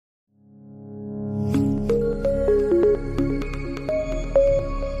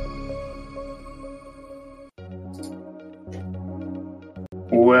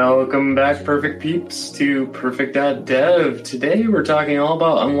Welcome back, Perfect Peeps, to Perfect.dev. Today we're talking all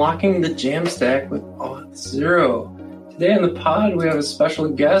about unlocking the Jamstack with Auth0. Today on the pod we have a special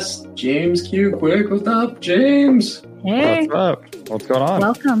guest, James Q. Quick. What's up, James? Hey. What's up? What's going on?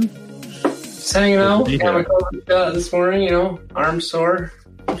 Welcome. Just hanging out. Got my COVID shot this morning, arm sore.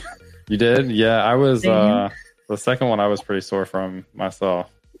 You did? Yeah, I was, the second one I was pretty sore from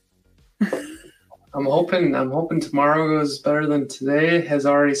myself. I'm hoping tomorrow goes better than today. It has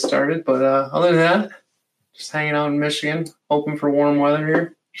already started, but other than that, just hanging out in Michigan, hoping for warm weather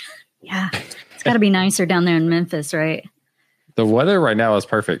here. Yeah, it's got to be nicer down there in Memphis, right? The weather right now is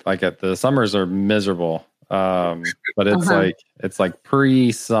perfect. Like the summers are miserable, but it's like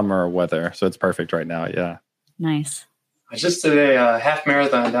pre-summer weather, so it's perfect right now. Yeah, nice. I just did a half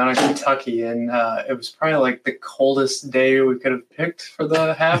marathon down in Kentucky, and it was probably like the coldest day we could have picked for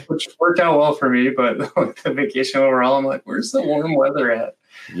the half, which worked out well for me. But the vacation overall, I'm like, where's the warm weather at?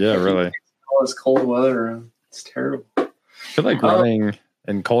 Yeah, really. All this cold weather around. It's terrible. I feel like running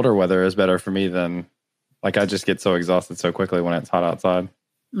in colder weather is better for me than, like, I just get so exhausted so quickly when it's hot outside.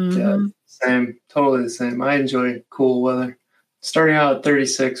 Mm-hmm. Yeah, same. Totally the same. I enjoy cool weather. Starting out at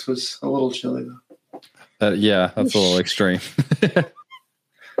 36 was a little chilly, though. Yeah, that's a little extreme.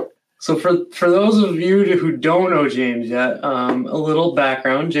 So for those of you who don't know James yet, a little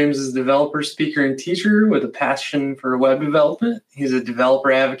background. James is a developer, speaker, and teacher with a passion for web development. He's a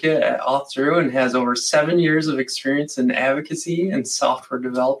developer advocate at Auth0 and has over 7 years of experience in advocacy and software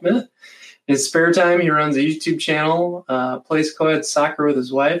development. In his spare time, he runs a YouTube channel, plays co-ed soccer with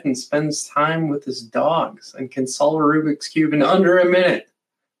his wife, and spends time with his dogs and can solve a Rubik's Cube in under a minute.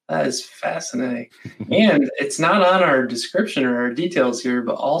 That is fascinating. And it's not on our description or our details here,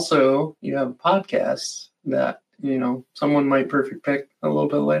 but also you have a podcast that, someone might perfect pick a little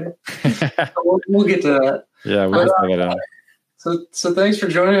bit later. So we'll get to that. Yeah, we'll check it out. So thanks for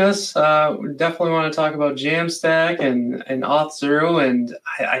joining us. We definitely want to talk about Jamstack and Auth0. And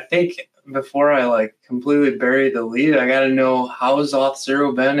I think before I completely bury the lead, I got to know, how's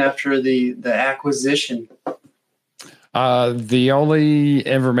Auth0 been after the acquisition? The only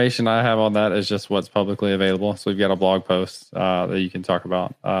information I have on that is just what's publicly available. So we've got a blog post that you can talk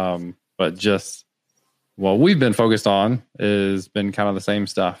about. But just what we've been focused on has been kind of the same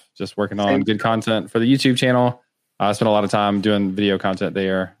stuff. Just working on good content for the YouTube channel. I spent a lot of time doing video content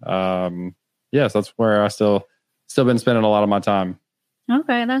there. So that's where I still been spending a lot of my time.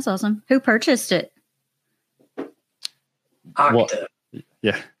 Okay, that's awesome. Who purchased it? Okta.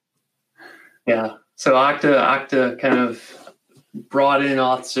 Yeah. So Okta kind of brought in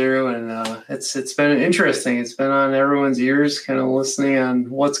Auth0, and it's been interesting. It's been on everyone's ears, kind of listening on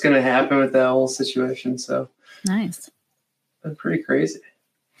what's going to happen with that whole situation. So nice. It's been pretty crazy.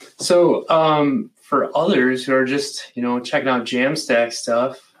 So for others who are just checking out Jamstack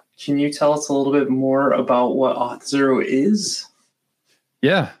stuff, can you tell us a little bit more about what Auth0 is?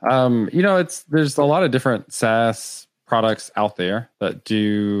 Yeah, there's a lot of different SaaS products out there that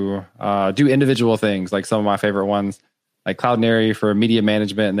do individual things. Like some of my favorite ones, like Cloudinary for media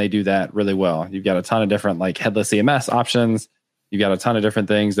management, and they do that really well. You've got a ton of different headless CMS options. You've got a ton of different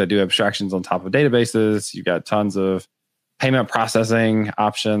things that do abstractions on top of databases. You've got tons of payment processing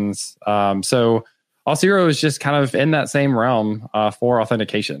options. So Auth0 is just kind of in that same realm for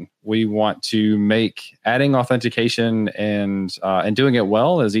authentication. We want to make adding authentication and doing it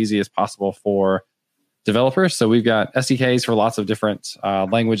well as easy as possible for developers. So we've got SDKs for lots of different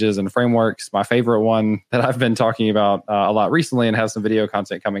languages and frameworks. My favorite one that I've been talking about a lot recently and have some video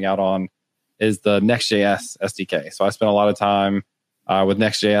content coming out on is the Next.js SDK. So I spent a lot of time with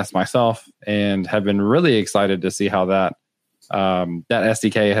Next.js myself and have been really excited to see how that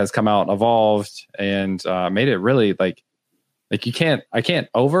SDK has come out, evolved, and made it really I can't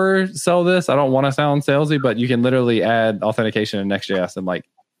oversell this. I don't want to sound salesy, but you can literally add authentication in Next.js in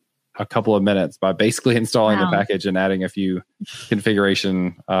a couple of minutes by basically installing the package and adding a few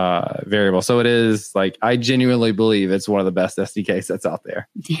configuration variables. So it is I genuinely believe it's one of the best SDK sets out there.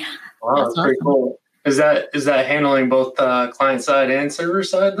 Yeah. Wow, that's pretty cool. Is that handling both client side and server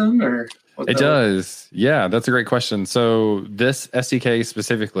side then, or? It does. Yeah, that's a great question. So this SDK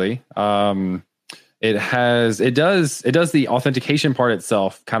specifically, it does the authentication part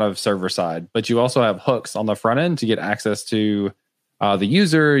itself kind of server side, but you also have hooks on the front end to get access to the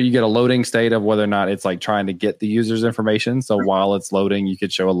user. You get a loading state of whether or not it's trying to get the user's information. So while it's loading, you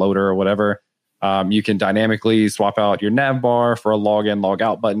could show a loader or whatever. You can dynamically swap out your nav bar for a login, log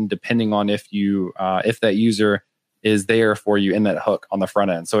out button, depending on if that user is there for you in that hook on the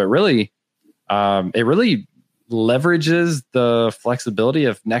front end. So it really leverages the flexibility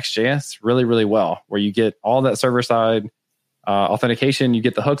of Next.js really, really well, where you get all that server side authentication, you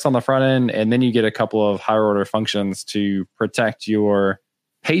get the hooks on the front end, and then you get a couple of higher order functions to protect your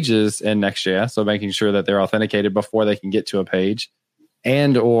pages in Next.js. So making sure that they're authenticated before they can get to a page,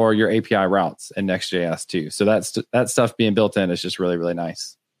 and or your API routes in Next.js too. So that stuff being built in is just really, really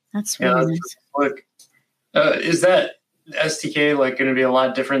nice. That's really nice. Look, is that SDK like going to be a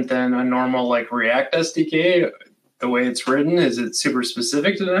lot different than a normal like React SDK? The way it's written, is it super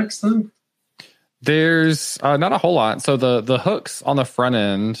specific to Next then? There's not a whole lot. So the hooks on the front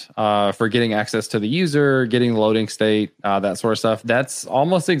end for getting access to the user, getting the loading state, that sort of stuff, that's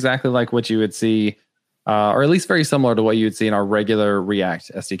almost exactly like what you would see, or at least very similar to what you would see in our regular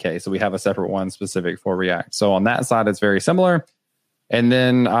React SDK. So we have a separate one specific for React. So on that side, it's very similar. And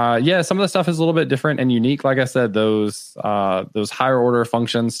then, some of the stuff is a little bit different and unique. Like I said, those higher order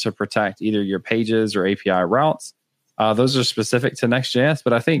functions to protect either your pages or API routes, those are specific to Next.js.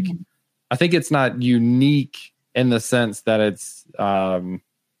 But I think it's not unique in the sense that it's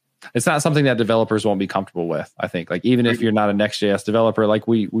not something that developers won't be comfortable with. I think, like, even if you're not a Next.js developer, like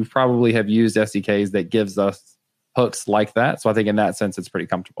we probably have used SDKs that gives us hooks like that. So I think in that sense, it's pretty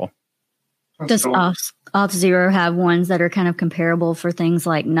comfortable. Does Auth0 have ones that are kind of comparable for things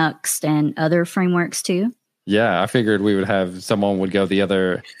like Nuxt and other frameworks too? Yeah, I figured we would have someone would go the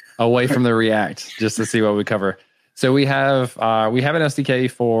other away from the React just to see what we cover. So we have an SDK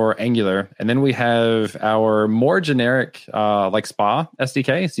for Angular, and then we have our more generic like SPA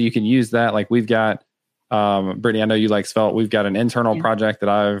SDK. So you can use that. Like we've got Brittany, I know you like Svelte. We've got an internal project that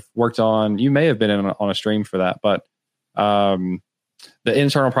I've worked on. You may have been on a stream for that, but the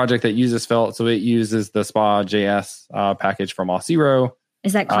internal project that uses Svelte, so it uses the SPA.js package from Auth0.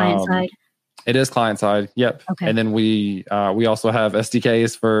 Is that client side? It is client side. Yep. Okay. And then we also have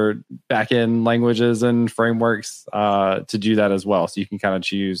SDKs for backend languages and frameworks to do that as well. So you can kind of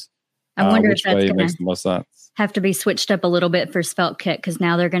choose. I wonder if that's going to makes the most sense. Have to be switched up a little bit for SvelteKit because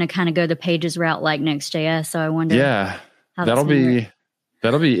now they're going to kind of go the pages route like Next.js. So I wonder. Yeah, that'll be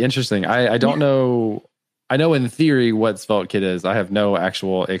interesting. I don't know. I know in theory what SvelteKit is. I have no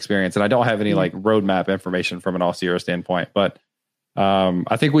actual experience, and I don't have any like roadmap information from an Auth0 standpoint. But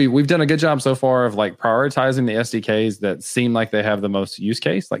I think we've done a good job so far of like prioritizing the SDKs that seem like they have the most use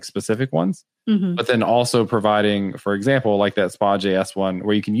case, like specific ones. Mm-hmm. But then also providing, for example, like that SPA.js one,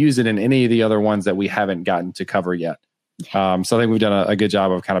 where you can use it in any of the other ones that we haven't gotten to cover yet. So I think we've done a good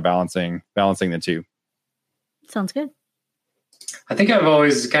job of kind of balancing the two. Sounds good. I think I've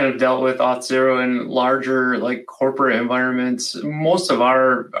always kind of dealt with Auth0 in larger like corporate environments. Most of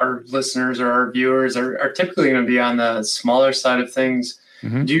our listeners or our viewers are typically going to be on the smaller side of things.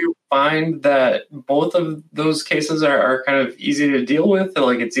 Mm-hmm. Do you find that both of those cases are kind of easy to deal with?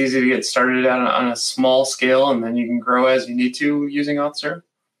 Like it's easy to get started on a small scale and then you can grow as you need to using Auth0?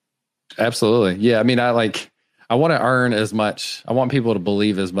 Absolutely. Yeah. I mean, I want to earn as much. I want people to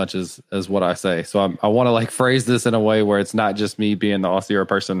believe as much as what I say. So I want to like phrase this in a way where it's not just me being the Auth0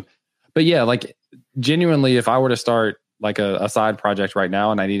 person. But yeah, like genuinely, if I were to start like a side project right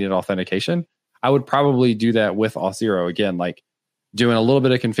now and I needed authentication, I would probably do that with Auth0 again, like doing a little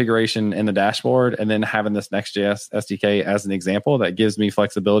bit of configuration in the dashboard and then having this Next.js SDK as an example that gives me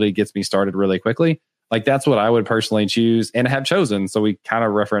flexibility, gets me started really quickly. Like that's what I would personally choose and have chosen. So we kind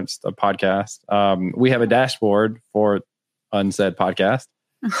of referenced a podcast. We have a dashboard for Unsaid Podcast.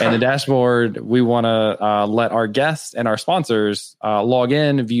 And the dashboard, we want to let our guests and our sponsors log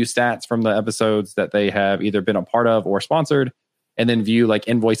in, view stats from the episodes that they have either been a part of or sponsored, and then view like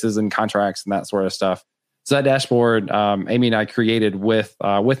invoices and contracts and that sort of stuff. So that dashboard, Amy and I created with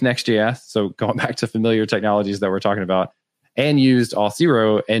Next.js. So going back to familiar technologies that we're talking about, and used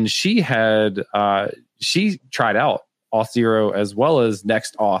Auth0, and she tried out Auth0 as well as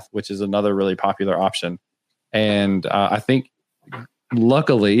NextAuth, which is another really popular option. And I think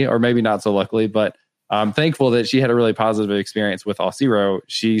luckily, or maybe not so luckily, but I'm thankful that she had a really positive experience with Auth0.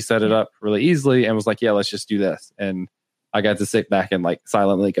 She set it up really easily and was like, yeah, let's just do this. And I got to sit back and like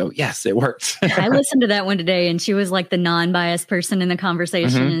silently go, yes, it worked. I listened to that one today and she was like the non-biased person in the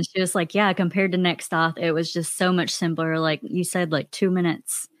conversation. Mm-hmm. And she was like, yeah, compared to NextAuth, it was just so much simpler. Like you said, like 2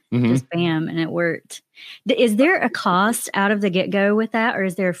 minutes, just bam, and it worked. Is there a cost out of the get-go with that? Or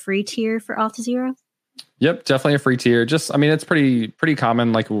is there a free tier for Auth0? Yep, definitely a free tier. Just, I mean, it's pretty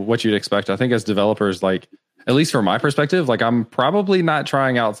common, like what you'd expect. I think as developers, like, at least from my perspective, like I'm probably not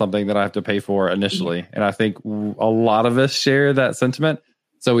trying out something that I have to pay for initially. And I think a lot of us share that sentiment.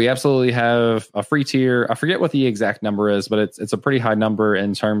 So we absolutely have a free tier. I forget what the exact number is, but it's a pretty high number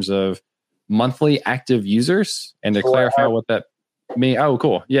in terms of monthly active users. And to clarify what that means, oh,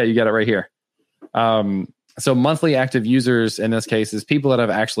 cool. Yeah, you got it right here. So monthly active users in this case is people that have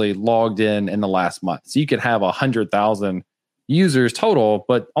actually logged in the last month. So you could have 100,000 users total,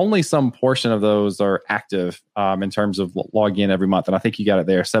 but only some portion of those are active in terms of log in every month. And I think you got it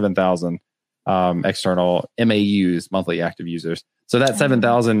there, 7,000 external MAUs, monthly active users. So that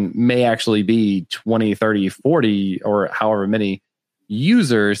 7,000 may actually be 20, 30, 40, or however many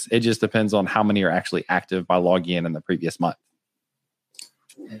users. It just depends on how many are actually active by logging in the previous month.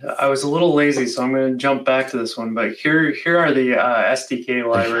 I was a little lazy, so I'm going to jump back to this one. But here are the SDK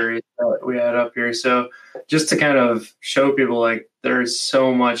libraries that we had up here. So just to kind of show people, like, there's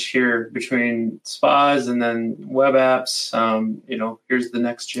so much here between spas and then web apps. Here's the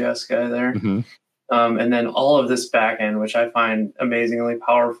Next.js guy there. Mm-hmm. And then all of this backend, which I find amazingly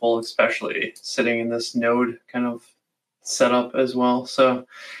powerful, especially sitting in this Node kind of setup as well. So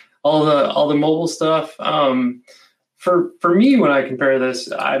all the mobile stuff. For me, when I compare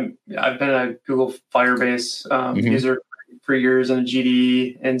this, I've been a Google Firebase user for years and a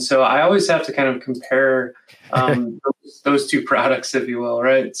GDE, and so I always have to kind of compare those two products, if you will,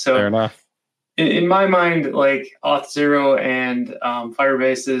 right? So fair enough. In my mind, like Auth0 and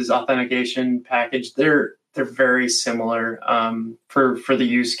Firebase's authentication package, they're very similar for the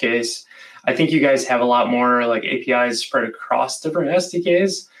use case. I think you guys have a lot more like APIs spread across different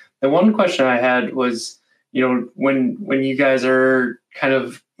SDKs. The one question I had was, when you guys are kind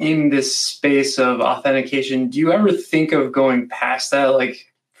of in this space of authentication, do you ever think of going past that? Like,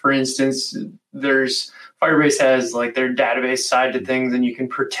 for instance, Firebase has like their database side to things, and you can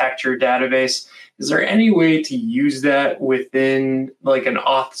protect your database. Is there any way to use that within like an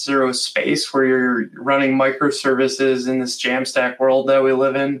Auth0 space where you're running microservices in this Jamstack world that we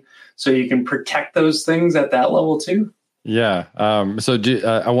live in, so you can protect those things at that level too? Yeah. So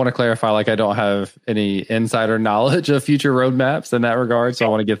I want to clarify, like, I don't have any insider knowledge of future roadmaps in that regard. So I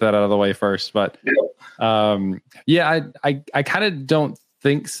want to get that out of the way first. But I kind of don't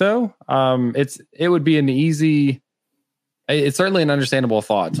think so. It would be it's certainly an understandable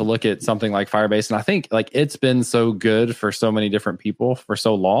thought to look at something like Firebase. And I think like it's been so good for so many different people for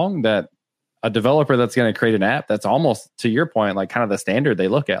so long that a developer that's going to create an app, that's almost, to your point, like kind of the standard they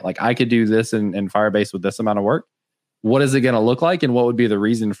look at. Like, I could do this in Firebase with this amount of work. What is it going to look like, and what would be the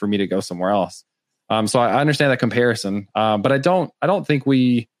reason for me to go somewhere else? So I understand that comparison, but I don't think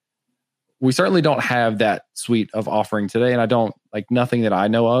we certainly don't have that suite of offering today, and I don't, like, nothing that I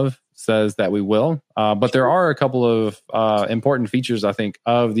know of says that we will. But there are a couple of important features, I think,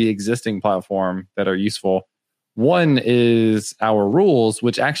 of the existing platform that are useful. One is our rules,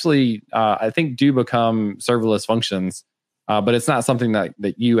 which actually I think do become serverless functions, but it's not something that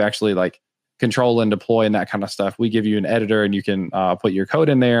you actually like control and deploy and that kind of stuff. We give you an editor, and you can put your code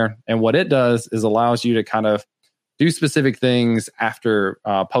in there. And what it does is allows you to kind of do specific things after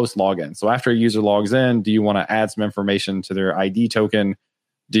post login. So after a user logs in, do you want to add some information to their ID token?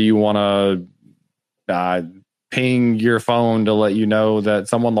 Do you want to ping your phone to let you know that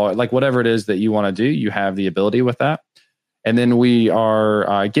someone like whatever it is that you want to do, you have the ability with that. And then we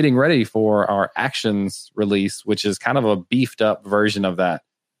are getting ready for our actions release, which is kind of a beefed up version of that.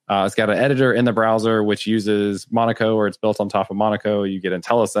 It's got an editor in the browser, which uses Monaco, or it's built on top of Monaco. You get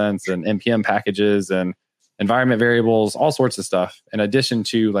IntelliSense and NPM packages and environment variables, all sorts of stuff, in addition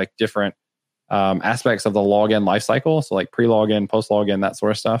to like different aspects of the login lifecycle. So like pre-login, post-login, that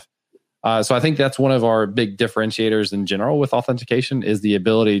sort of stuff. So I think that's one of our big differentiators in general with authentication, is the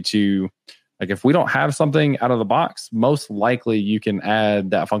ability to, like, if we don't have something out of the box, most likely you can add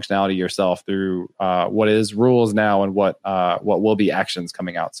that functionality yourself through what is rules now and what will be actions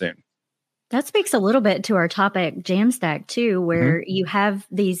coming out soon. That speaks a little bit to our topic, Jamstack, too, where you have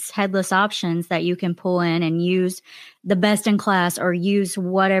these headless options that you can pull in and use the best in class or use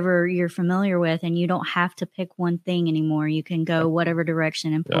whatever you're familiar with, and you don't have to pick one thing anymore. You can go whatever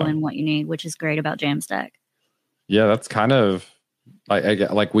direction and pull in what you need, which is great about Jamstack. Yeah, that's kind of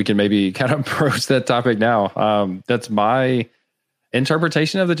like we can maybe kind of approach that topic now. That's my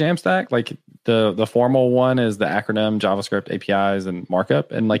interpretation of the Jamstack. Like the formal one is the acronym JavaScript, APIs, and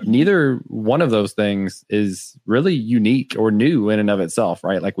markup. And like neither one of those things is really unique or new in and of itself,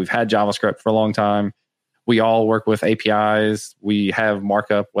 right? Like we've had JavaScript for a long time. We all work with APIs. We have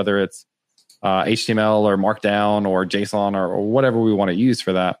markup, whether it's HTML or Markdown or JSON or whatever we want to use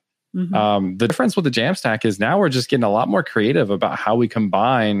for that. The difference with the Jamstack is now we're just getting a lot more creative about how we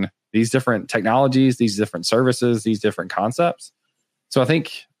combine these different technologies, these different services, these different concepts. So I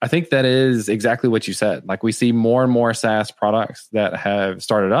think that is exactly what you said. Like we see more and more SaaS products that have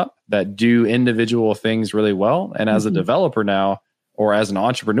started up that do individual things really well. And as a developer now, or as an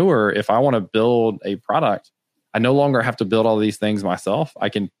entrepreneur, if I want to build a product, I no longer have to build all these things myself. I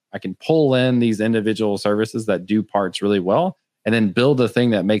can pull in these individual services that do parts really well and then build a thing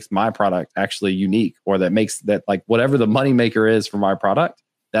that makes my product actually unique, or that makes that, like, whatever the money maker is for my product,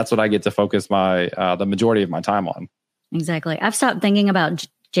 that's what I get to focus the majority of my time on. Exactly. I've stopped thinking about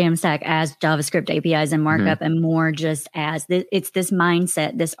Jamstack as JavaScript APIs and markup, and more just as it's this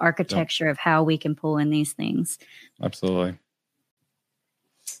mindset, this architecture of how we can pull in these things. Absolutely.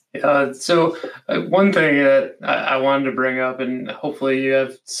 So one thing that I wanted to bring up, and hopefully you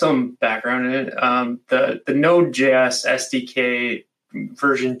have some background in it, the Node.js SDK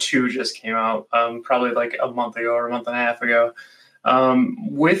version 2 just came out probably like a month ago or a month and a half ago.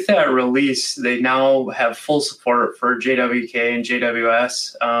 With that release, they now have full support for JWK and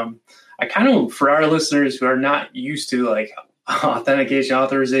JWS. I kind of, for our listeners who are not used to like authentication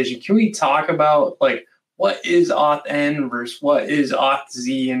authorization, can we talk about like what is Auth-N versus what is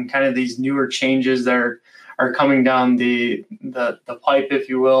Auth-Z, and kind of these newer changes that are coming down the pipe, if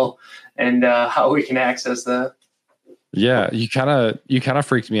you will, and how we can access that? Yeah, you kind of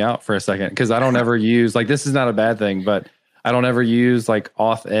freaked me out for a second, because I don't ever use, like, this is not a bad thing, but I don't ever use like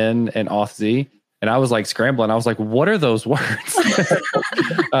Auth-N and Auth-Z. And I was like scrambling. I was like, what are those words?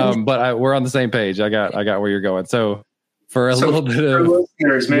 But we're on the same page. I got where you're going. So for a little bit of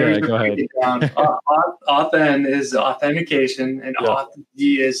listeners, maybe go ahead. Auth-N is authentication and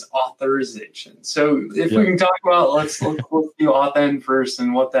Auth-Z is authorization. So if we can talk about, let's do Auth-N first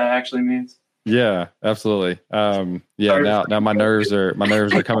and what that actually means. Yeah, absolutely. Now my nerves are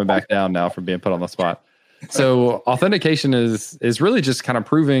coming back down now from being put on the spot. So authentication is really just kind of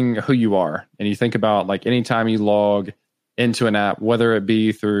proving who you are. And you think about, like, anytime you log into an app, whether it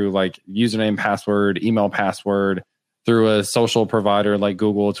be through like username, password, email password, through a social provider like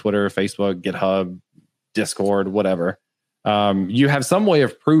Google, Twitter, Facebook, GitHub, Discord, whatever, you have some way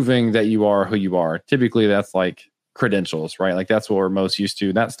of proving that you are who you are. Typically that's like credentials, right? Like that's what we're most used to.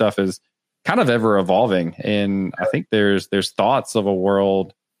 And that stuff is kind of ever evolving. And I think there's thoughts of a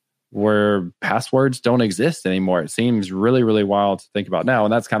world where passwords don't exist anymore. It seems really, really wild to think about now.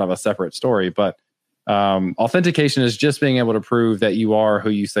 And that's kind of a separate story. But authentication is just being able to prove that you are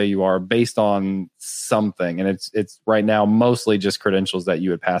who you say you are based on something. And it's right now mostly just credentials that you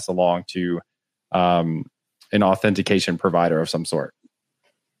would pass along to an authentication provider of some sort.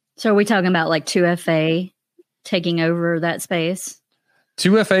 So are we talking about like 2FA taking over that space?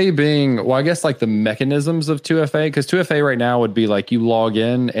 2FA being, well, I guess like the mechanisms of 2FA, because 2FA right now would be like you log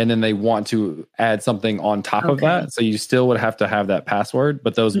in and then they want to add something on top of that. So you still would have to have that password,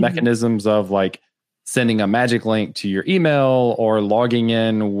 but those mechanisms of like sending a magic link to your email or logging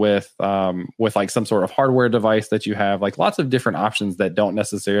in with like some sort of hardware device that you have, like lots of different options that don't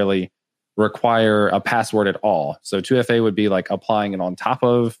necessarily require a password at all. So 2FA would be like applying it on top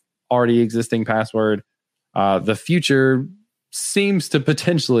of already existing password. The future seems to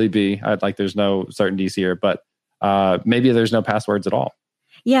potentially be, there's no certainties here, but maybe there's no passwords at all.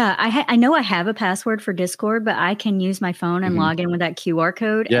 Yeah, I know I have a password for Discord, but I can use my phone and log in with that QR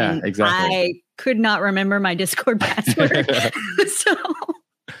code. Yeah, and exactly. I could not remember my Discord password. So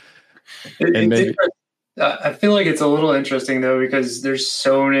I feel like it's a little interesting though, because there's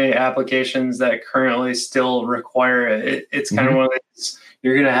so many applications that currently still require it. It's kind of one of these,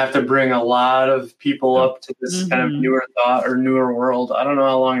 you're going to have to bring a lot of people up to this kind of newer thought or newer world. I don't know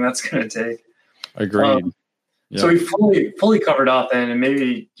how long that's going to take. Agreed. So we fully covered Auth-N, and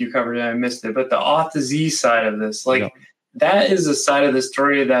maybe you covered it, I missed it, but the Auth-Z side of this, that is a side of the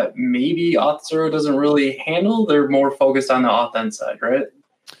story that maybe Auth0 doesn't really handle. They're more focused on the Auth-N side, right?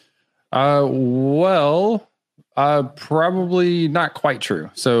 Probably not quite true.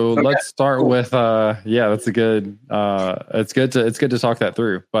 So let's start with that's a good it's good to talk that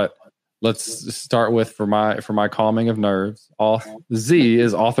through. But let's start with for my calming of nerves. Auth-Z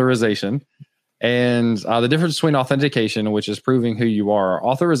is authorization. And the difference between authentication, which is proving who you are,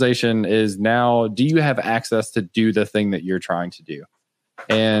 authorization is now, do you have access to do the thing that you're trying to do?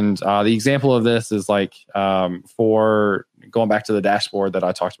 And the example of this is like for going back to the dashboard that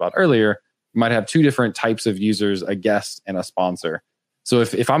I talked about earlier, you might have two different types of users, a guest and a sponsor. So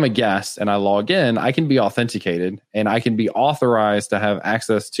if I'm a guest and I log in, I can be authenticated and I can be authorized to have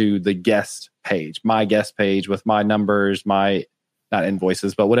access to the guest page, my guest page with my numbers, my, not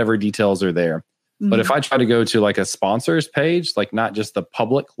invoices, but whatever details are there. But if I try to go to like a sponsors page, like not just the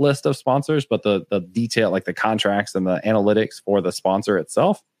public list of sponsors, but the detail, like the contracts and the analytics for the sponsor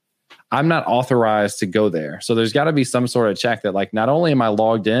itself, I'm not authorized to go there. So there's got to be some sort of check that like, not only am I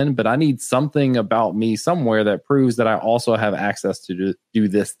logged in, but I need something about me somewhere that proves that I also have access to do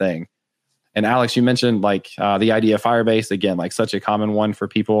this thing. And Alex, you mentioned like the idea of Firebase, again, like such a common one for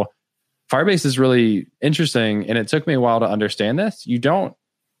people. Firebase is really interesting. And it took me a while to understand this. You don't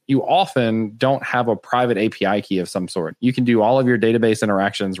you often don't have a private API key of some sort. You can do all of your database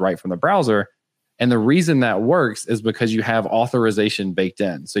interactions right from the browser. And the reason that works is because you have authorization baked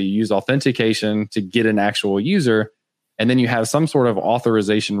in. So you use authentication to get an actual user, and then you have some sort of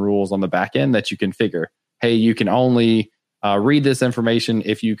authorization rules on the back end that you configure. Hey, you can only read this information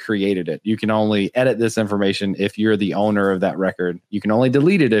if you created it. You can only edit this information if you're the owner of that record. You can only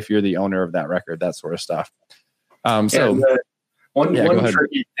delete it if you're the owner of that record, that sort of stuff. One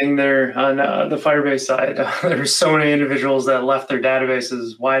tricky thing there on the Firebase side, there's so many individuals that left their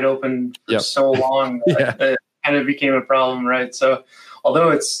databases wide open for so long that it kind of became a problem, right? So although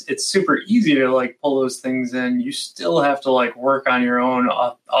it's super easy to like pull those things in, you still have to like work on your own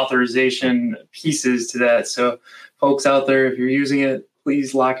authorization pieces to that. So folks out there, if you're using it,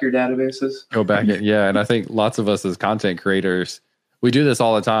 please lock your databases. Go back it. Yeah. And I think lots of us as content creators, we do this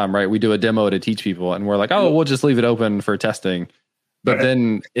all the time, right? We do a demo to teach people and we're like, oh, we'll just leave it open for testing. But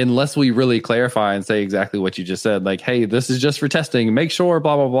then unless we really clarify and say exactly what you just said, like, hey, this is just for testing, make sure,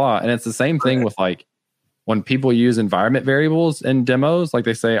 blah, blah, blah. And it's the same thing with like when people use environment variables in demos, like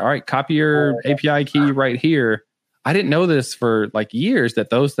they say, all right, copy your API key right here. I didn't know this for like years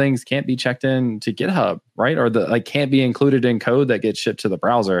that those things can't be checked in to GitHub, right? Or can't be included in code that gets shipped to the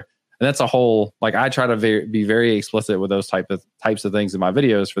browser. And that's a whole, like I try to be very explicit with those types of things in my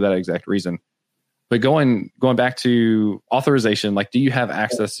videos for that exact reason. But going back to authorization, like, do you have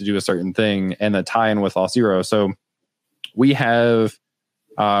access to do a certain thing, and the tie-in with Auth0? So we have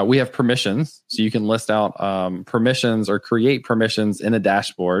permissions, so you can list out permissions or create permissions in a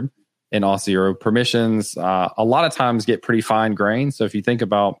dashboard in Auth0. Permissions a lot of times get pretty fine grained. So if you think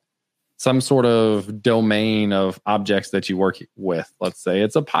about some sort of domain of objects that you work with, let's say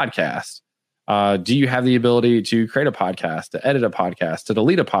it's a podcast. Do you have the ability to create a podcast, to edit a podcast, to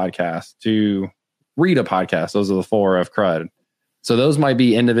delete a podcast, to read a podcast? Those are the 4 of CRUD. So those might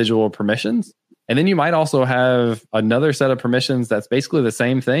be individual permissions. And then you might also have another set of permissions that's basically the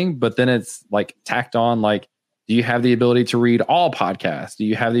same thing, but then it's like tacked on, like, do you have the ability to read all podcasts? Do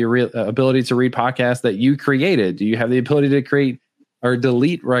you have the ability to read podcasts that you created? Do you have the ability to create or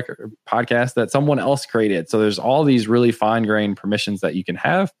delete podcasts that someone else created? So there's all these really fine-grained permissions that you can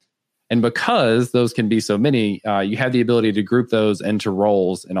have. And because those can be so many, you have the ability to group those into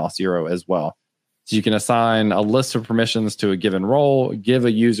roles in Auth0 as well. So you can assign a list of permissions to a given role, give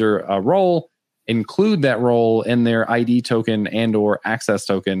a user a role, include that role in their ID token and or access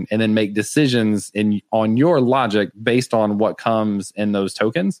token, and then make decisions on your logic based on what comes in those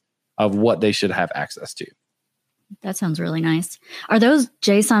tokens of what they should have access to. That sounds really nice. Are those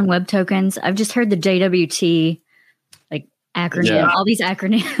JSON web tokens? I've just heard the JWT like acronym, all these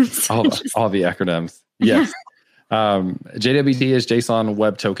acronyms. all the acronyms. Yes. JWT is JSON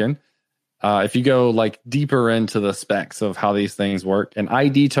web token. If you go like deeper into the specs of how these things work, an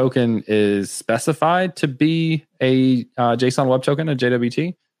ID token is specified to be a JSON web token, a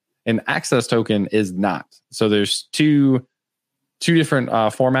JWT. An access token is not. So there's two different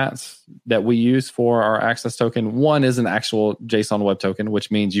formats that we use for our access token. One is an actual JSON web token, which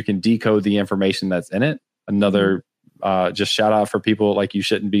means you can decode the information that's in it. Another just shout out for people, like, you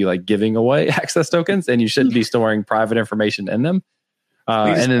shouldn't be like giving away access tokens, and you shouldn't be storing private information in them.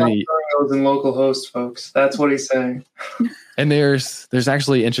 And then those in localhost, folks. That's what he's saying. And there's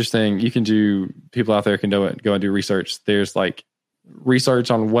actually interesting. You can do. People out there can go and do research. There's like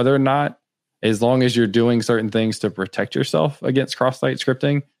research on whether or not, as long as you're doing certain things to protect yourself against cross-site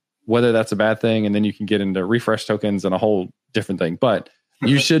scripting, whether that's a bad thing. And then you can get into refresh tokens and a whole different thing. But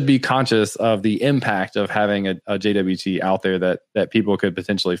you should be conscious of the impact of having a JWT out there that people could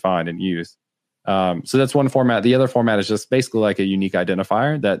potentially find and use. So that's one format. The other format is just basically like a unique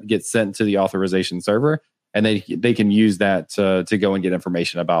identifier that gets sent to the authorization server, and they can use that to go and get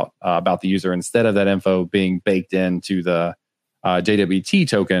information about the user instead of that info being baked into the JWT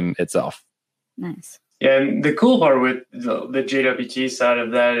token itself. Nice. Yeah, and the cool part with the JWT side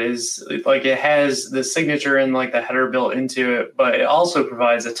of that is like it has the signature and like the header built into it, but it also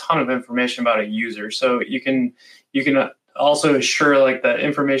provides a ton of information about a user. So you can also assure like the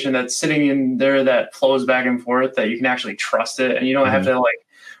information that's sitting in there that flows back and forth, that you can actually trust it, and you don't have to like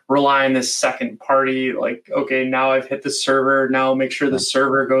rely on this second party. Like, okay, now I've hit the server. Now make sure the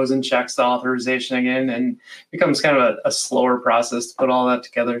server goes and checks the authorization again, and it becomes kind of a slower process to put all that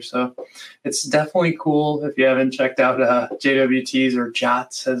together. So it's definitely cool. If you haven't checked out JWTs or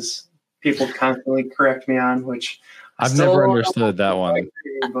JOTs, as people constantly correct me on, which I've never understood that one.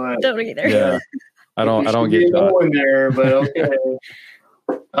 But don't either. Yeah. I don't get that in there, but okay.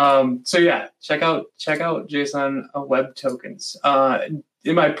 So yeah, check out JSON web tokens.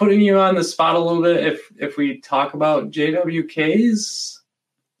 Am I putting you on the spot a little bit if we talk about JWKs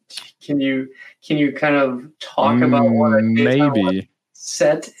Can you kind of talk about what a maybe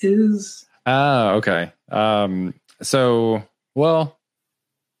set is? Okay. So, well,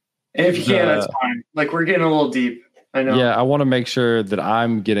 if you can, that's fine. Like, we're getting a little deep. I know. Yeah, I want to make sure that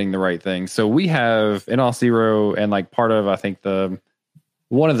I'm getting the right thing. So we have in Auth0 and like part of, I think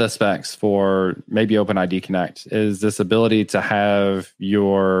one of the specs for maybe OpenID Connect is this ability to have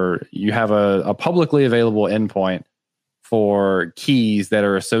you have a publicly available endpoint for keys that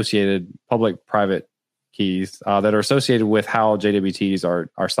are associated, public-private keys that are associated with how JWTs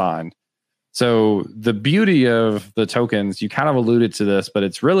are signed. So the beauty of the tokens, you kind of alluded to this, but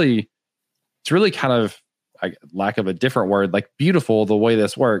it's really kind of, lack of a different word, like beautiful the way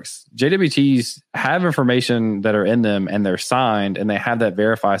this works. JWTs have information that are in them and they're signed and they have that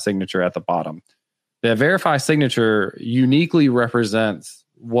verify signature at the bottom. That verify signature uniquely represents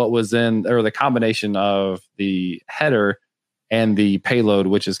what was in, or the combination of the header and the payload,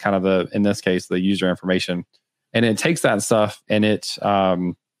 which is kind of in this case, the user information. And it takes that stuff and it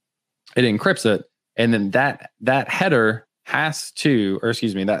encrypts it. And then that header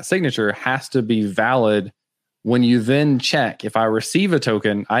that signature has to be valid. When you then check, if I receive a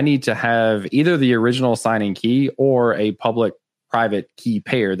token, I need to have either the original signing key or a public-private key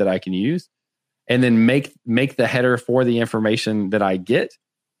pair that I can use, and then make the header for the information that I get.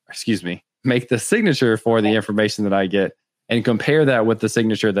 Make the signature for the information that I get, and compare that with the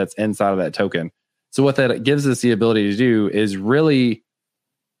signature that's inside of that token. So what that gives us the ability to do is really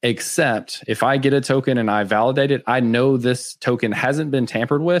accept, if I get a token and I validate it, I know this token hasn't been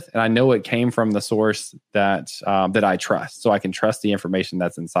tampered with, and I know it came from the source that I trust. So I can trust the information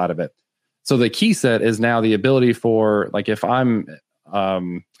that's inside of it. So the key set is now the ability for, like, if I'm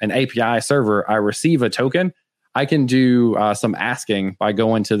an API server, I receive a token, I can do some asking by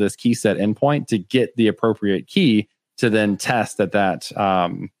going to this key set endpoint to get the appropriate key to then test that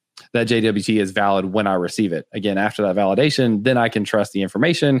JWT is valid when I receive it. Again, after that validation, then I can trust the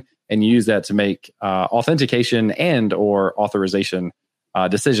information and use that to make authentication and or authorization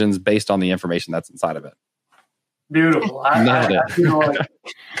decisions based on the information that's inside of it. Beautiful. I feel like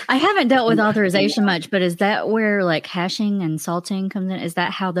I haven't dealt with authorization much, but is that where like hashing and salting comes in? Is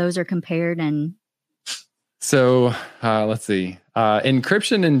that how those are compared? And so let's see.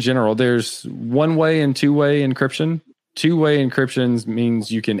 Encryption in general, there's one-way and two-way encryption. Two-way encryption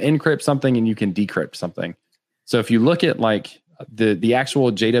means you can encrypt something and you can decrypt something. So if you look at like the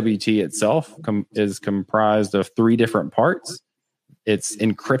actual JWT itself is comprised of 3 different parts. It's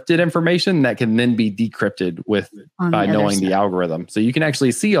encrypted information that can then be decrypted by knowing the algorithm. So you can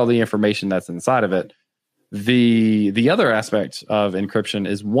actually see all the information that's inside of it. The other aspect of encryption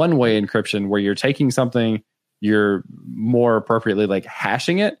is one-way encryption, where you're taking something, you're more appropriately like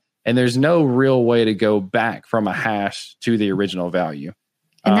hashing it, and there's no real way to go back from a hash to the original value.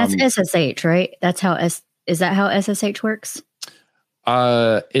 And that's SSH, right? Is that how SSH works?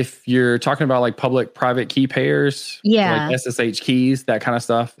 If you're talking about like public-private key pairs, like SSH keys, that kind of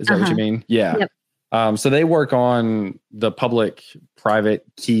stuff, is that what you mean? Yeah. Yep. So they work on the public-private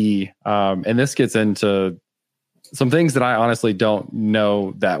key, and this gets into some things that I honestly don't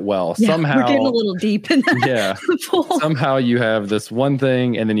know that well. Yeah, somehow we're getting a little deep in that. Yeah. Somehow you have this one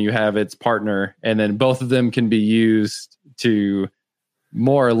thing, and then you have its partner, and then both of them can be used to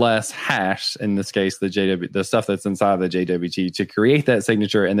more or less hash, in this case, the stuff that's inside of the JWT, to create that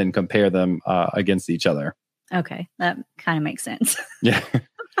signature and then compare them against each other. Okay, that kind of makes sense. Yeah.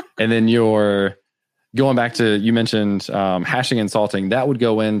 And then you're going back to, you mentioned hashing and salting. That would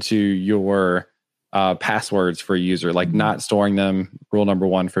go into your passwords for a user, like not storing them. Rule number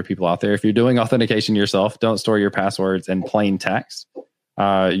 1 for people out there: if you're doing authentication yourself, don't store your passwords in plain text.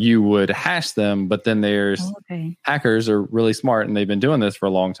 You would hash them, but then there's hackers are really smart, and they've been doing this for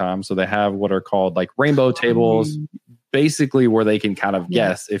a long time. So they have what are called like rainbow tables, basically where they can kind of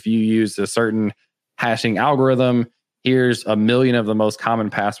guess if you use a certain hashing algorithm. Here's 1 million of the most common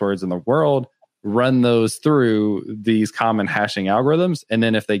passwords in the world. Run those through these common hashing algorithms. And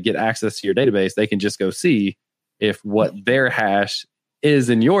then if they get access to your database, they can just go see if what their hash is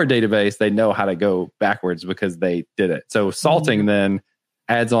in your database. They know how to go backwards because they did it. So salting then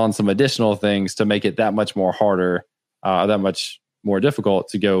adds on some additional things to make it that much more harder, that much more difficult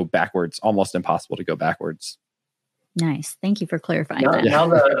to go backwards, almost impossible to go backwards. Nice. Thank you for clarifying that. Now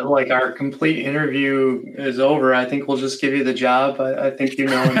that like our complete interview is over, I think we'll just give you the job. I think you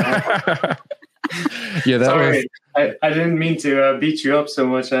know enough. Yeah, that Sorry, I didn't mean to beat you up so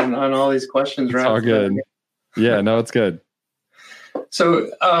much on all these questions. It's all good. Yeah, no, it's good. So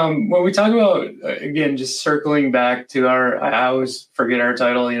when we talk about, again, just circling back to I always forget our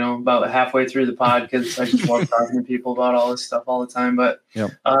title, about halfway through the pod because I just love talking to people about all this stuff all the time. But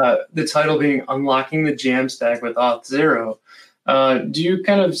the title being Unlocking the Jamstack with Auth0. Do you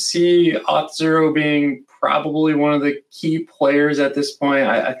kind of see Auth0 being probably one of the key players at this point?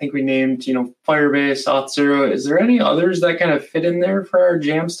 I think we named, Firebase, Auth0. Is there any others that kind of fit in there for our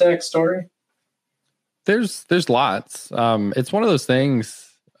Jamstack story? There's lots. It's one of those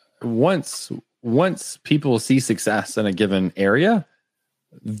things. Once people see success in a given area,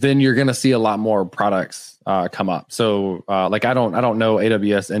 then you're going to see a lot more products come up. So I don't know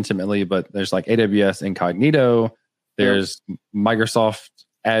AWS intimately, but there's like AWS Incognito. There's Microsoft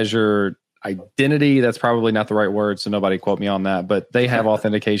Azure Identity. That's probably not the right word, so nobody quote me on that. But they have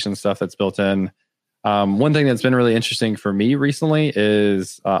authentication stuff that's built in. One thing that's been really interesting for me recently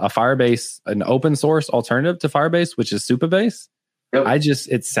is a Firebase, an open source alternative to Firebase, which is Supabase. Yep.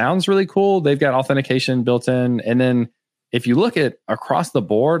 It sounds really cool. They've got authentication built in. And then if you look at across the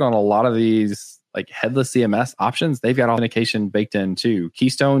board on a lot of these like headless CMS options, they've got authentication baked in too.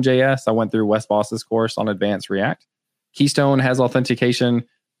 Keystone JS, I went through Wes Boss's course on Advanced React. Keystone has authentication.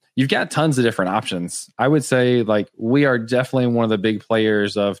 You've got tons of different options. I would say like we are definitely one of the big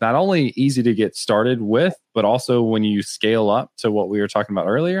players of not only easy to get started with, but also when you scale up to what we were talking about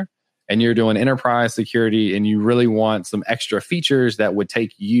earlier and you're doing enterprise security and you really want some extra features that would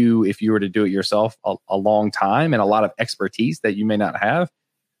take you, if you were to do it yourself, a long time and a lot of expertise that you may not have.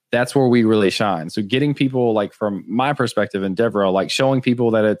 That's where we really shine. So getting people, like from my perspective in DevRel, like showing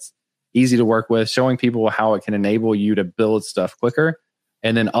people that it's easy to work with, showing people how it can enable you to build stuff quicker.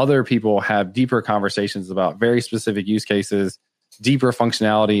 And then other people have deeper conversations about very specific use cases, deeper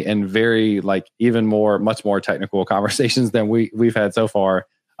functionality, and very much more technical conversations than we've had so far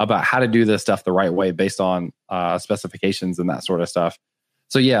about how to do this stuff the right way based on specifications and that sort of stuff.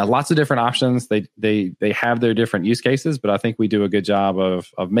 So yeah, lots of different options. They have their different use cases, but I think we do a good job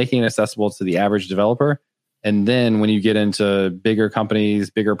of making it accessible to the average developer. And then when you get into bigger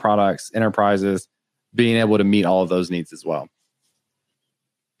companies, bigger products, enterprises, being able to meet all of those needs as well.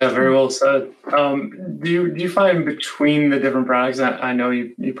 Yeah, very well said. Do you find between the different products, I know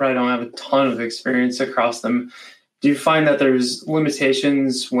you probably don't have a ton of experience across them, do you find that there's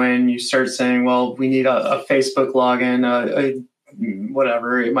limitations when you start saying, well, we need a Facebook login,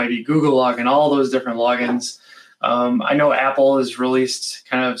 whatever, it might be Google login, all those different logins? I know Apple has released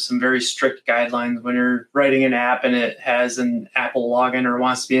kind of some very strict guidelines when you're writing an app and it has an Apple login or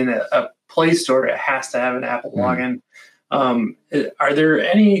wants to be in a Play Store, it has to have an Apple login. Are there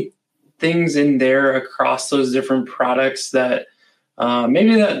any things in there across those different products that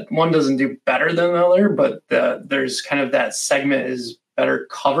maybe that one doesn't do better than the other, but there's kind of that segment is better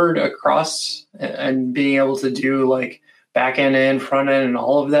covered across and being able to do like back end and front end and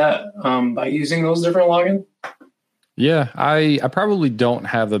all of that by using those different logins? Yeah, I probably don't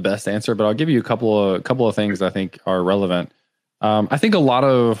have the best answer, but I'll give you a couple of things I think are relevant. I think a lot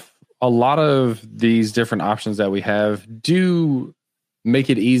of these different options that we have do make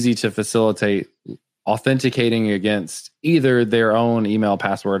it easy to facilitate authenticating against either their own email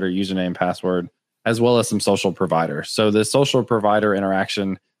password or username password, as well as some social provider. So the social provider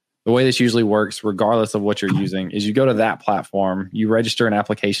interaction, the way this usually works, regardless of what you're using, is you go to that platform, you register an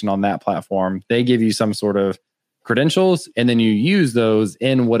application on that platform, they give you some sort of credentials, and then you use those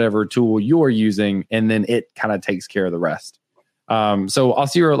in whatever tool you're using, and then it kind of takes care of the rest. So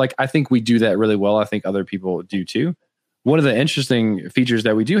Auth0, I think we do that really well. I think other people do too. One of the interesting features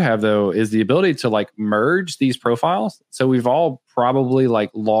that we do have, though, is the ability to merge these profiles. So we've all probably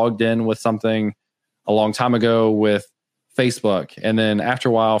logged in with something a long time ago with Facebook. And then after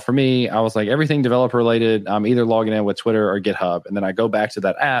a while, for me, I was like, everything developer related, I'm either logging in with Twitter or GitHub. And then I go back to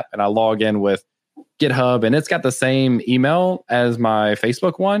that app and I log in with GitHub, and it's got the same email as my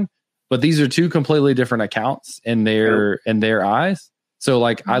Facebook one. But these are two completely different accounts in their eyes. So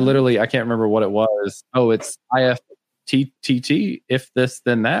I can't remember what it was. Oh, it's IFTTT, if this,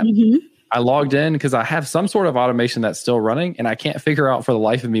 then that. Mm-hmm. I logged in because I have some sort of automation that's still running, and I can't figure out for the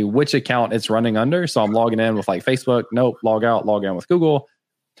life of me which account it's running under. So I'm logging in with Facebook. Nope, log out, log in with Google.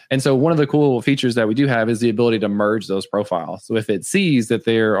 And so one of the cool features that we do have is the ability to merge those profiles. So if it sees that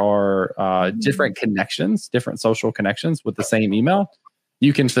there are different connections, different social connections with the same email,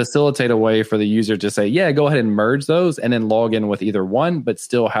 you can facilitate a way for the user to say, yeah, go ahead and merge those and then log in with either one, but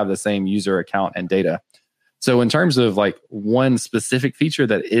still have the same user account and data. So in terms of one specific feature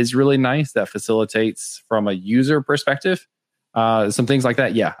that is really nice that facilitates from a user perspective, some things like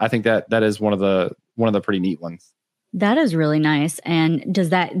that. Yeah, I think that is one of the pretty neat ones. That is really nice. And does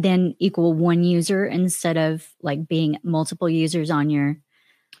that then equal one user instead of like being multiple users on your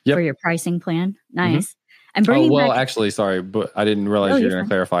for your pricing plan? Nice. Mm-hmm. And bringing back, actually, sorry, but I didn't realize you were going to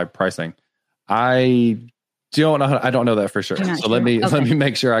clarify pricing. I don't know that for sure. So let me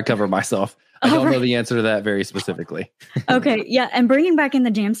make sure I cover myself. I don't know the answer to that very specifically. Okay. Yeah. And bringing back in the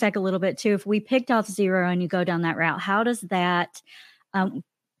Jamstack a little bit too, if we picked Auth0 and you go down that route, how does that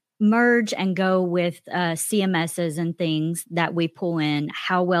merge and go with CMSs and things that we pull in?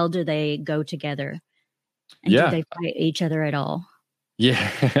 How well do they go together? And do they fight each other at all?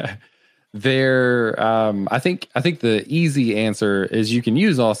 Yeah. They're I think the easy answer is you can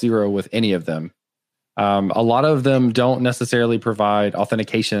use Auth0 with any of them. A lot of them don't necessarily provide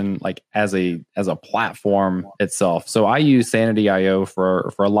authentication like as a platform itself. So I use Sanity.io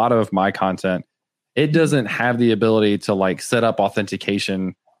for a lot of my content. It doesn't have the ability to like set up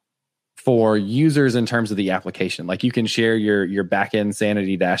authentication for users in terms of the application. Like you can share your backend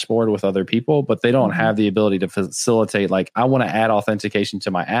Sanity dashboard with other people, but they don't have the ability to facilitate like I want to add authentication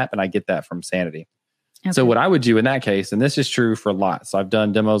to my app and I get that from Sanity. Okay. So what I would do in that case, and this is true for lots, I've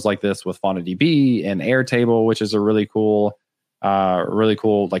done demos like this with FaunaDB and Airtable, which is a really cool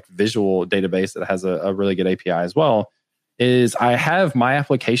like visual database that has a really good API as well, is I have my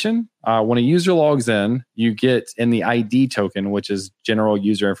application. When a user logs in, you get in the ID token, which is general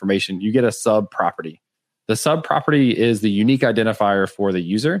user information, you get a sub property. The sub property is the unique identifier for the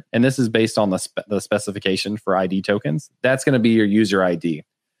user. And this is based on the specification for ID tokens. That's going to be your user ID.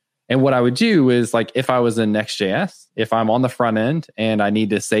 And what I would do is like if I was in Next.js, if I'm on the front end and I need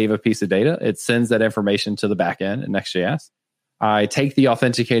to save a piece of data, it sends that information to the back end in Next.js. I take the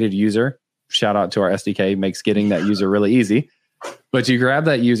authenticated user. Shout out to our SDK, makes getting that user really easy. But you grab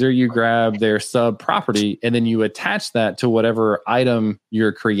that user, you grab their sub property, and then you attach that to whatever item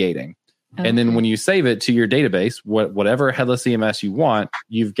you're creating. Okay. And then when you save it to your database, whatever headless CMS you want,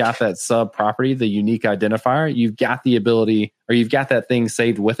 you've got that sub property, the unique identifier. You've got the ability, or you've got that thing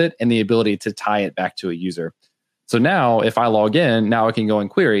saved with it and the ability to tie it back to a user. So now if I log in, now I can go and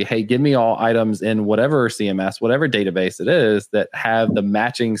query, hey, give me all items in whatever CMS, whatever database it is that have the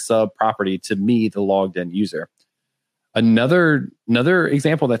matching sub property to me, the logged in user. Another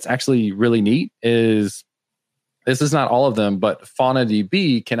example that's actually really neat is, this is not all of them, but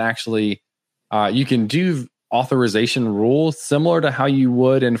FaunaDB can actually, you can do authorization rules similar to how you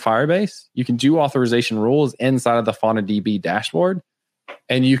would in Firebase. You can do authorization rules inside of the FaunaDB dashboard,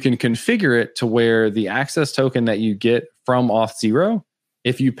 and you can configure it to where the access token that you get from Auth0,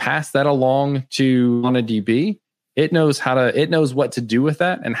 if you pass that along to FaunaDB, it knows what to do with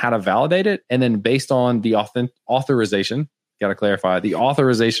that and how to validate it. And then based on the authorization, got to clarify, the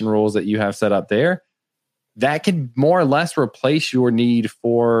authorization rules that you have set up there, that can more or less replace your need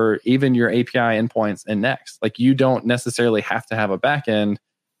for even your API endpoints in Next. Like you don't necessarily have to have a backend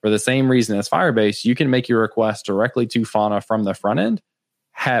for the same reason as Firebase. You can make your request directly to Fauna from the front end,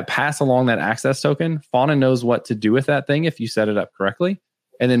 pass along that access token. Fauna knows what to do with that thing if you set it up correctly.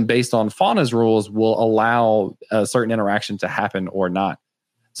 And then based on Fauna's rules, will allow a certain interaction to happen or not.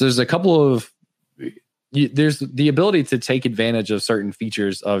 So there's a couple of, there's the ability to take advantage of certain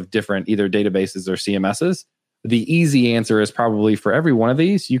features of different either databases or CMSs. The easy answer is probably for every one of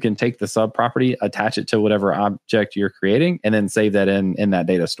these, you can take the sub property, attach it to whatever object you're creating, and then save that in that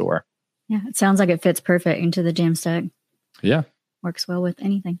data store. Yeah, it sounds like it fits perfect into the Jamstack. Yeah. Works well with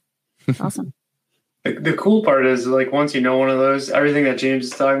anything. It's awesome. The cool part is like once you know one of those, everything that James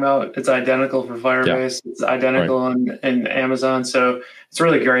is talking about, it's identical for Firebase. Yeah. It's identical in Amazon. So it's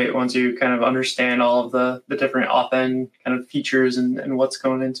really great once you kind of understand all of the different auth kind of features and what's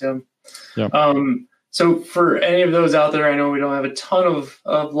going into them. Yeah. So for any of those out there, I know we don't have a ton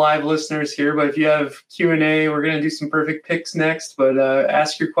of live listeners here, but if you have Q&A, we're going to do some perfect picks next. But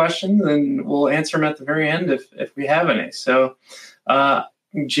ask your questions and we'll answer them at the very end if we have any. So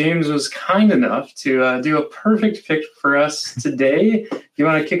James was kind enough to do a perfect pick for us today. You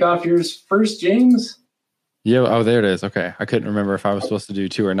want to kick off yours first, James? Yeah. Oh, there it is. Okay. I couldn't remember if I was supposed to do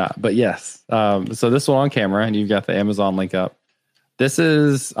two or not, but yes. So this one on camera, and you've got the Amazon link up. This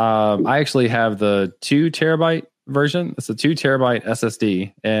is, I actually have the 2 terabyte version. It's a 2 terabyte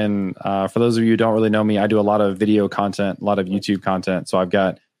SSD. And for those of you who don't really know me, I do a lot of video content, a lot of YouTube content. So I've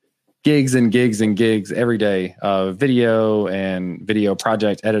got gigs and gigs and gigs every day of video and video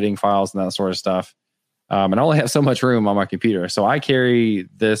project editing files and that sort of stuff. And I only have so much room on my computer. So I carry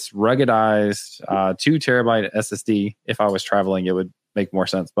this ruggedized 2 terabyte SSD. If I was traveling, it would make more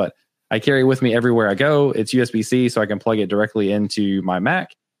sense. But I carry it with me everywhere I go. It's USB-C, so I can plug it directly into my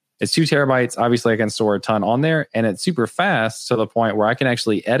Mac. It's 2 terabytes. Obviously, I can store a ton on there. And it's super fast to the point where I can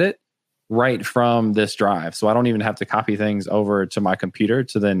actually edit right from this drive. So I don't even have to copy things over to my computer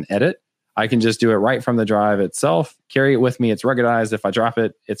to then edit. I can just do it right from the drive itself, carry it with me. It's ruggedized. If I drop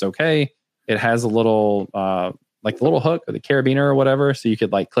it, it's okay. It has a little, like the little hook or the carabiner or whatever. So you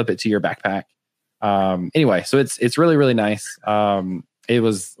could like clip it to your backpack. Anyway, so it's really, really nice. It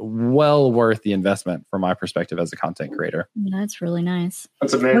was well worth the investment from my perspective as a content creator. That's really nice.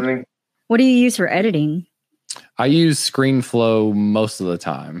 That's amazing. What do you use for editing? I use ScreenFlow most of the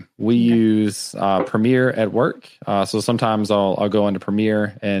time. We use Premiere at work. So sometimes I'll go into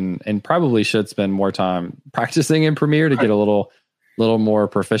Premiere and probably should spend more time practicing in Premiere to get a little more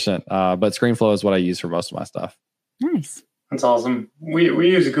proficient. But ScreenFlow is what I use for most of my stuff. Nice. That's awesome. We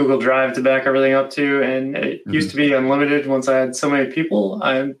use Google Drive to back everything up too, and it used to be unlimited. Once I had so many people,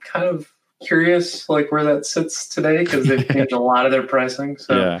 I'm kind of curious like where that sits today because they've changed a lot of their pricing.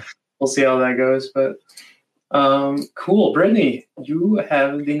 So we'll see how that goes. But cool. Brittany, you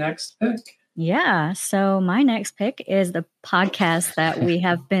have the next pick. Yeah. So my next pick is the podcast that we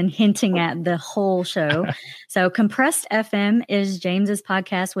have been hinting at the whole show. So Compressed FM is James's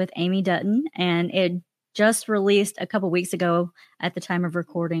podcast with Amy Dutton, and it just released a couple weeks ago at the time of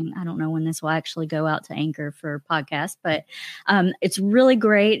recording. I don't know when this will actually go out to Anchor for podcast, but it's really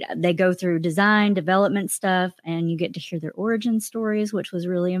great. They go through design, development stuff, and you get to hear their origin stories, which was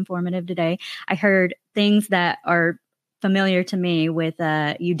really informative today. I heard things that are familiar to me with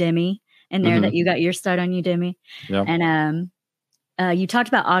Udemy in there, that you got your start on Udemy. Yep. And you talked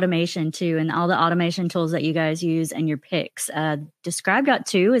about automation too, and all the automation tools that you guys use and your picks.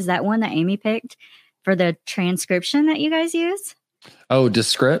 Describe.to, is that one that Amy picked for the transcription that you guys use? Oh,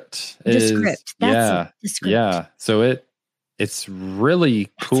 Descript. Descript. Yeah. So it's really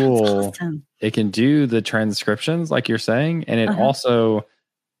cool. Awesome. It can do the transcriptions like you're saying. And it also,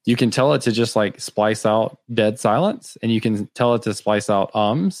 you can tell it to just like splice out dead silence, and you can tell it to splice out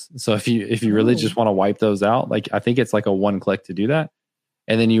ums. So if you really just want to wipe those out, like I think it's like a one click to do that.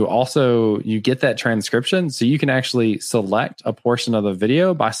 And then you get that transcription, so you can actually select a portion of the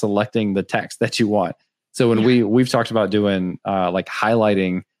video by selecting the text that you want. So when we've talked about doing like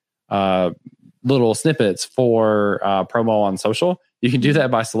highlighting little snippets for promo on social, you can do that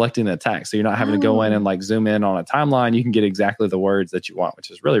by selecting the text. So you're not having to go in and like zoom in on a timeline. You can get exactly the words that you want,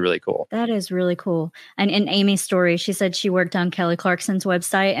 which is really, really cool. That is really cool. And in Amy's story, she said she worked on Kelly Clarkson's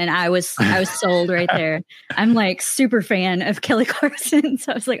website, and I was sold right there. I'm like super fan of Kelly Clarkson.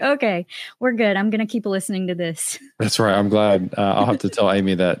 So I was like, okay, we're good. I'm going to keep listening to this. That's right. I'm glad. I'll have to tell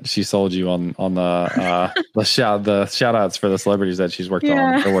Amy that she sold you on the shout outs for the celebrities that she's worked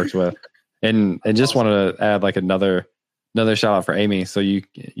on or worked with. And just wanted to add like another shout out for Amy. So you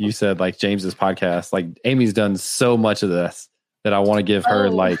said like James's podcast, like Amy's done so much of this that I want to give her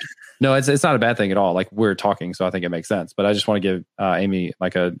no, it's not a bad thing at all. Like we're talking, so I think it makes sense. But I just want to give Amy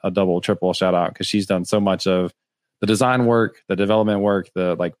like a double, triple shout out because she's done so much of the design work, the development work,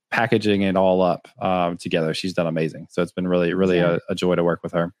 the like packaging it all up together. She's done amazing. So it's been really, really a joy to work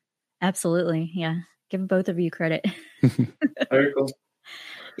with her. Absolutely. Yeah. Give both of you credit. Very cool.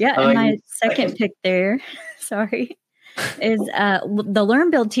 Yeah. And my second pick there, sorry, is the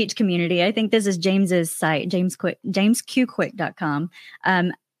Learn, Build, Teach community. I think this is James's site, jamesqquick.com.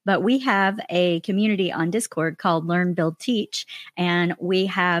 But we have a community on Discord called Learn, Build, Teach. And we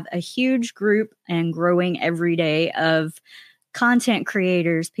have a huge group and growing every day of content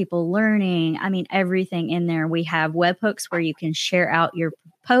creators, people learning. I mean, everything in there. We have webhooks where you can share out your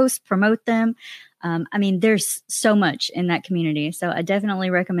posts, promote them. I mean, there's so much in that community. So I definitely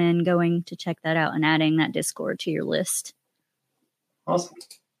recommend going to check that out and adding that Discord to your list. Awesome.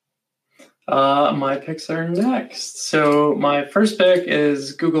 My picks are next. So my first pick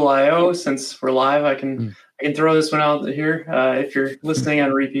is Google I/O. Since we're live, I can throw this one out here. If you're listening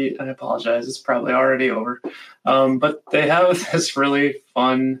on repeat, I apologize. It's probably already over. But they have this really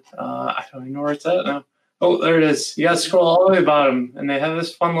fun, I don't even know where it's at now. Oh, there it is. You got to scroll all the way to the bottom, and they have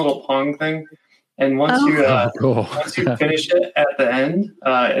this fun little Pong thing. And once once you finish it at the end,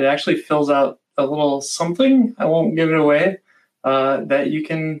 it actually fills out a little something. I won't give it away. That you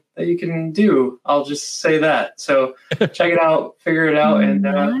can do. I'll just say that. So check it out, figure it out, and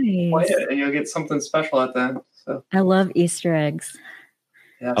play it, and you'll get something special at the end. So I love Easter eggs.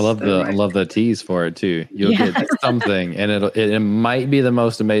 Yes, I love the tease for it too. You'll get something, and it might be the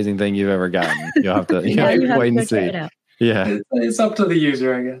most amazing thing you've ever gotten. You'll have to wait and see. Yeah, it's up to the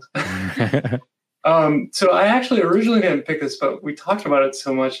user, I guess. So I actually originally didn't pick this, but we talked about it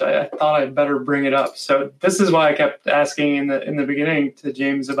so much, I thought I'd better bring it up. So this is why I kept asking in the beginning to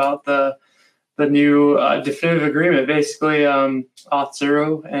James about the new definitive agreement. Basically,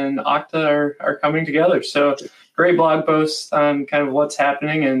 Auth0 and Okta are coming together. So great blog posts on kind of what's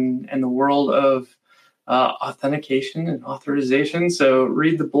happening in the world of authentication and authorization. So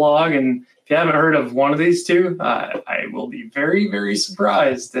read the blog, and if you haven't heard of one of these two, I will be very, very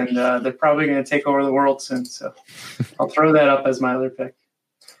surprised, and they're probably going to take over the world soon. So I'll throw that up as my other pick.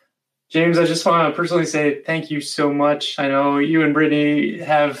 James, I just want to personally say thank you so much. I know you and Brittany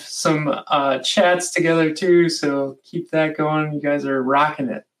have some chats together too, so keep that going. You guys are rocking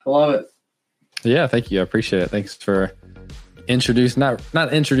it. I love it. Yeah, thank you. I appreciate it. Thanks for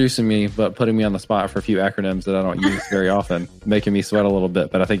not introducing me, but putting me on the spot for a few acronyms that I don't use very often, making me sweat a little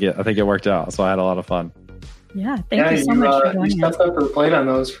bit. But I think it worked out, so I had a lot of fun. Yeah, thank you so much for joining us. You stepped up to the plate on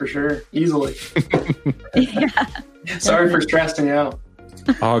those for sure, easily. Yeah. Sorry for stressing you out.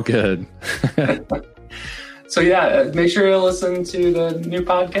 All good. So yeah, make sure to listen to the new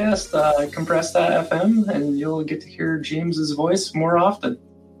podcast, Compress.fm, and you'll get to hear James's voice more often.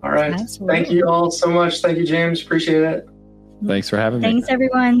 All right. Absolutely. Thank you all so much. Thank you, James. Appreciate it. Thanks for having me. Thanks,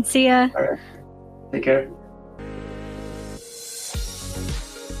 everyone. See ya. All right. Take care.